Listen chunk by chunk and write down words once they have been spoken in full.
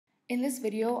In this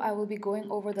video, I will be going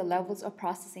over the levels of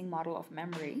processing model of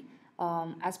memory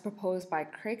as proposed by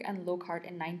Craig and Lockhart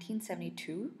in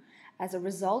 1972 as a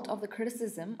result of the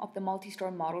criticism of the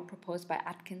multi-store model proposed by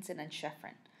Atkinson and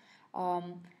Schefren.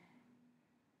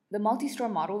 The multi-store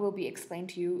model will be explained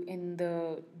to you in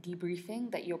the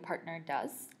debriefing that your partner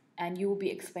does, and you will be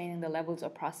explaining the levels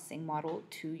of processing model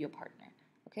to your partner.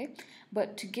 Okay,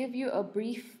 but to give you a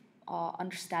brief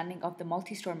understanding of the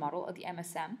multi-store model or the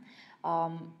MSM,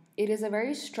 it is a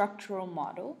very structural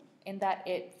model in that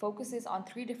it focuses on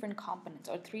three different components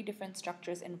or three different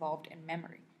structures involved in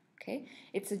memory. Okay,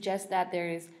 it suggests that there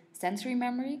is sensory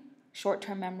memory,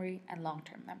 short-term memory, and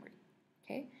long-term memory.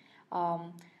 Okay,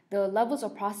 the levels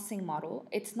of processing model,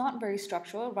 it's not very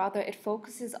structural, rather it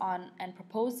focuses on and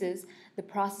proposes the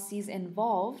processes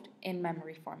involved in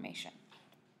memory formation.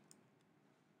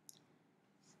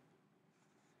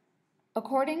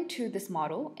 According to this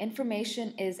model,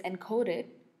 information is encoded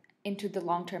into the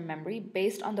long-term memory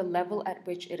based on the level at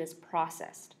which it is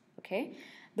processed. Okay?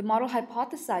 The model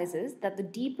hypothesizes that the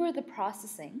deeper the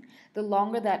processing, the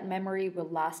longer that memory will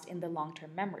last in the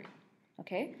long-term memory.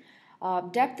 Okay?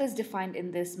 Depth is defined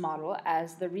in this model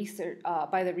as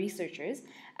by the researchers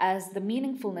as the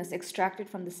meaningfulness extracted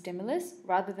from the stimulus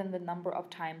rather than the number of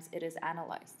times it is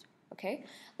analyzed. Okay?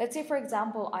 Let's say, for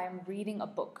example, I am reading a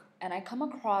book and I come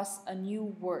across a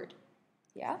new word.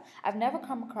 Yeah? I've never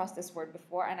come across this word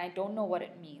before and I don't know what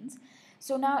it means.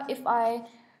 So now if I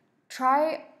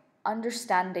try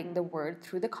understanding the word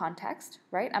through the context,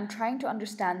 right? I'm trying to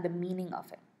understand the meaning of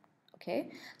it.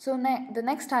 Okay? So the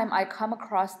next time I come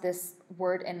across this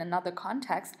word in another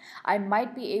context, I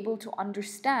might be able to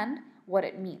understand what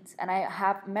it means and I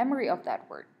have memory of that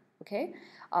word. Okay?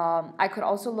 I could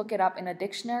also look it up in a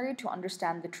dictionary to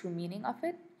understand the true meaning of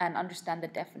it and understand the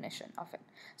definition of it.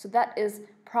 So that is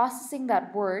processing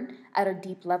that word at a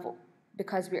deep level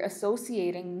because we're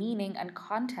associating meaning and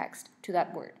context to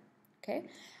that word. Okay?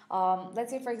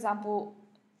 Let's say, for example,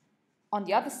 on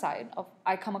the other side of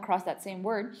I come across that same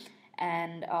word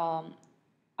and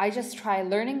I just try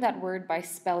learning that word by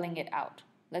spelling it out.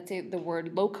 Let's say the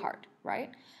word Lockhart, right?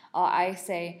 I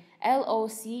say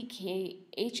L-O-C-K-H-A-R-T,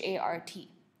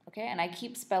 okay? And I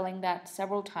keep spelling that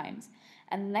several times.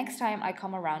 And the next time I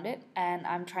come around it and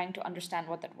I'm trying to understand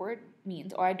what that word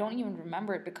means, or I don't even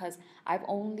remember it because I've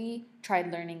only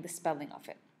tried learning the spelling of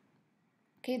it.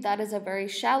 Okay, that is a very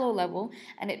shallow level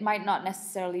and it might not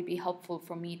necessarily be helpful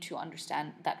for me to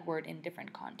understand that word in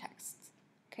different contexts.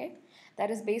 Okay, that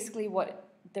is basically what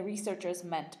the researchers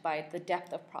meant by the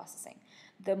depth of processing.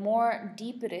 The more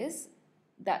deep it is,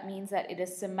 that means that it is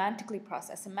semantically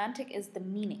processed. Semantic is the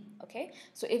meaning, okay?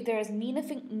 So if there is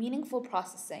meaningful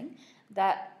processing,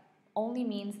 that only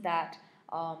means that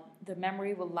the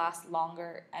memory will last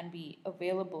longer and be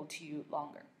available to you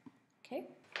longer, okay?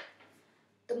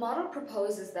 The model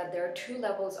proposes that there are two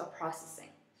levels of processing.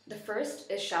 The first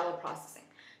is shallow processing.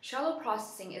 Shallow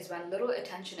processing is when little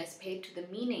attention is paid to the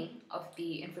meaning of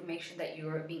the information that you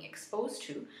are being exposed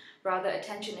to. Rather,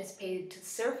 attention is paid to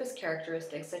surface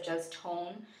characteristics such as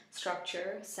tone,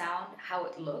 structure, sound, how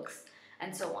it looks,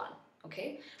 and so on.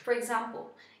 Okay? For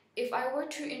example, if I were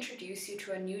to introduce you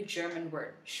to a new German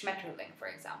word, Schmetterling, for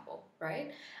example,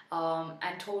 right?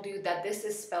 And told you that this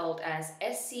is spelled as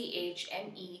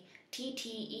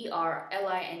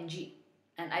S-C-H-M-E-T-T-E-R-L-I-N-G,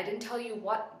 and I didn't tell you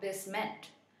what this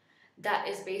meant, that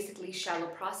is basically shallow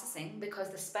processing because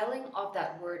the spelling of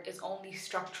that word is only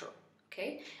structural,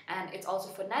 okay? And it's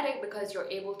also phonetic because you're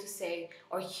able to say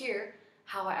or hear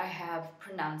how I have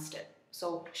pronounced it.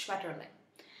 So, Schmetterling.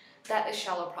 That is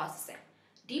shallow processing.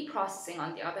 Deep processing,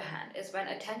 on the other hand, is when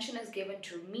attention is given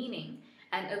to meaning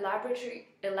and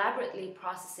elaborately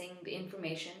processing the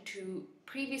information to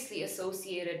previously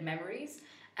associated memories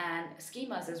and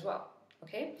schemas as well.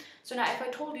 Okay? So now if I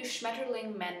told you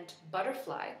Schmetterling meant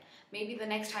butterfly, maybe the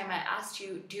next time I asked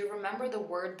you, do you remember the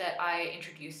word that I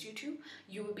introduced you to?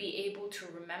 You would be able to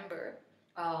remember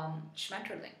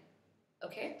Schmetterling.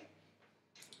 Okay?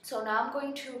 So now I'm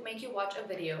going to make you watch a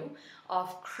video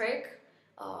of Craig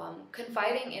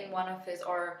confiding in one of his,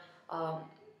 or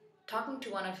talking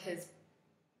to one of his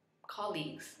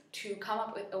colleagues to come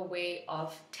up with a way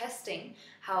of testing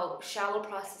how shallow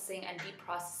processing and deep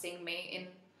processing may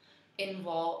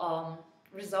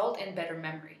result in better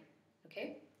memory.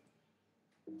 Okay?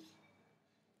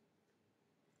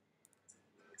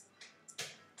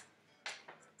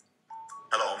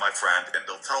 Hello, my friend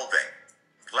Indel Tulving.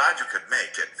 Glad you could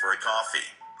make it for a coffee.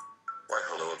 Why,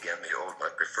 hello again, Leo. I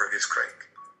prefer his Craig.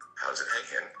 How's it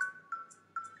hanging?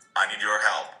 I need your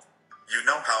help. You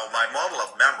know how my model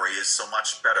of memory is so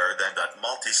much better than that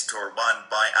multi-store one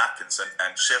by Atkinson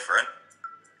and Schefren?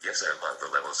 Yes, I love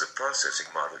the levels of processing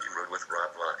model you wrote with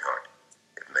Rob Lockhart.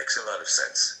 It makes a lot of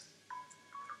sense.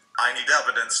 I need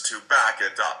evidence to back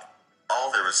it up.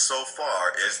 All there is so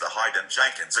far is the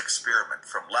Hayden-Jenkins experiment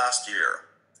from last year.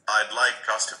 I'd like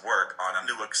us to work on a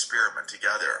new experiment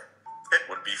together. It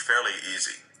would be fairly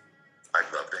easy.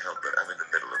 I'd love to help, but I'm in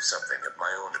the middle of something of my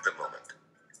own at the moment.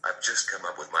 I've just come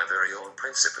up with my very own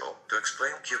principle to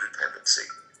explain Q-dependency.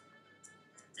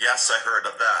 Yes, I heard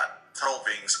of that.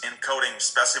 Tulving's encoding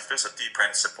specificity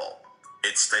principle.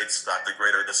 It states that the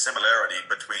greater the similarity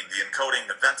between the encoding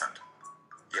event and...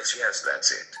 Yes,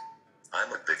 that's it.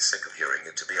 I'm a bit sick of hearing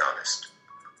it, to be honest.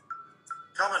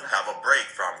 Come and have a break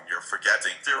from your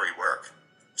forgetting theory work.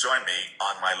 Join me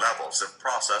on my levels of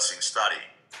processing study.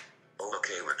 Oh,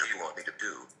 okay, what do you want me to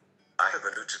do? I have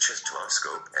a new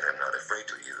oscilloscope, and I'm not afraid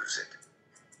to use it.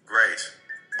 Great.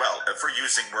 Well, if we're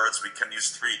using words, we can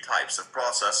use 3 types of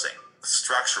processing: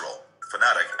 structural,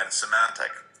 phonetic, and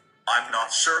semantic. I'm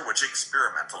not sure which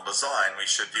experimental design we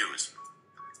should use.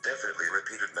 Definitely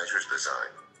repeated measures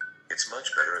design. It's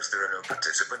much better as there are no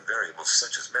participant variables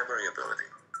such as memory ability.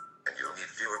 And you'll need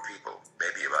fewer people,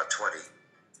 maybe about 20.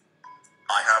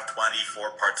 I have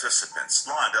 24 participants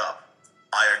lined up.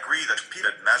 I agree that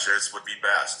repeated measures would be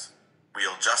best.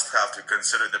 We'll just have to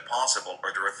consider the possible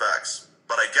order effects,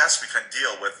 but I guess we can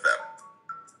deal with them.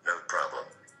 No problem.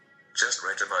 Just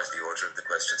randomize the order of the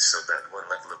questions so that one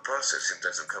level of processing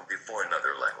doesn't come before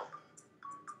another level.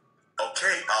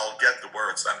 Okay, I'll get the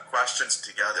words and questions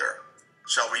together.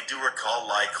 Shall we do a call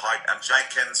like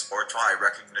Hayden-Jenkins or try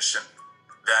recognition?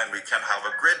 Then we can have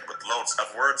a grid with loads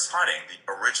of words hiding the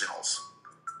originals.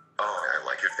 Oh, I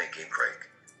like your thinking, Craig.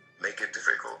 Make it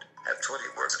difficult. Have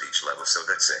 20 words at each level, so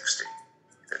that's 60.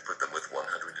 Then put them with 120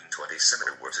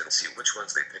 similar words and see which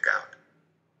ones they pick out.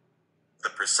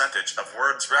 The percentage of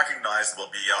words recognized will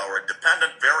be our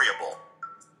dependent variable.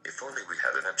 If only we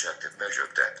had an objective measure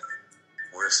of depth.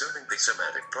 We're assuming the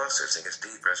semantic processing is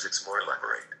deep as it's more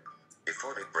elaborate. If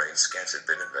only brain scans had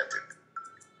been invented.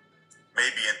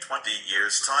 Maybe in 20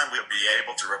 years' time we'll be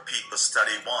able to repeat the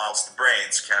study whilst brain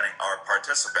scanning our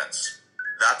participants.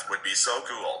 That would be so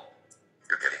cool.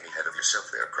 You're getting ahead of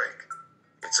yourself there, Craig.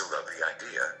 It's a lovely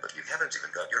idea, but you haven't even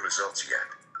got your results yet.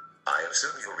 I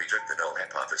assume you'll reject the null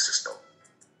hypothesis, though.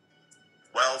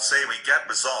 Well, say we get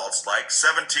results like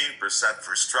 17%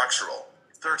 for structural,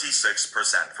 36%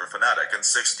 for phonetic, and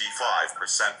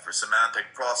 65% for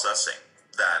semantic processing.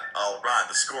 Then I'll run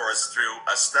the scores through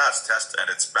a stats test and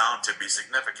it's bound to be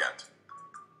significant.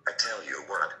 I tell you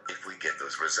what, if we get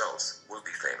those results, we'll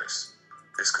be famous.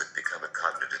 This could become a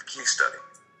cognitive key study.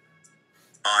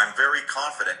 I'm very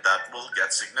confident that we'll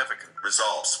get significant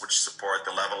results which support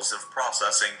the levels of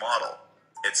processing model.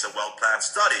 It's a well-planned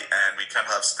study and we can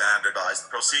have standardized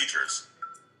procedures.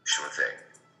 Sure thing.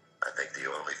 I think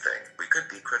the only thing we could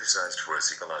be criticized for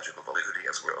is ecological validity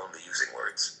as we're only using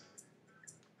words.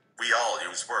 We all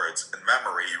use words in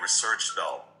memory research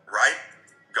though, right?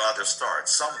 Gotta start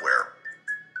somewhere.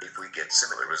 If we get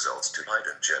similar results to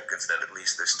Hayden-Jenkins, then at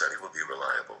least this study will be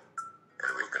reliable. And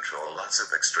we'll control lots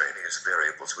of extraneous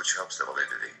variables which helps the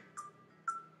validity.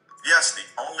 Yes, the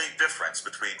only difference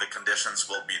between the conditions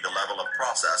will be the level of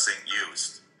processing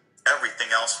used. Everything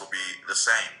else will be the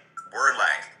same. Word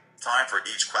length, time for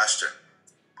each question.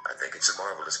 I think it's a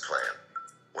marvelous plan.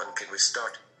 When can we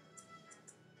start?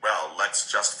 Well,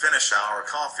 let's just finish our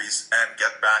coffees and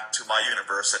get back to my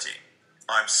university.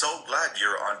 I'm so glad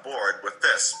you're on board with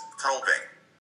this, Tulving.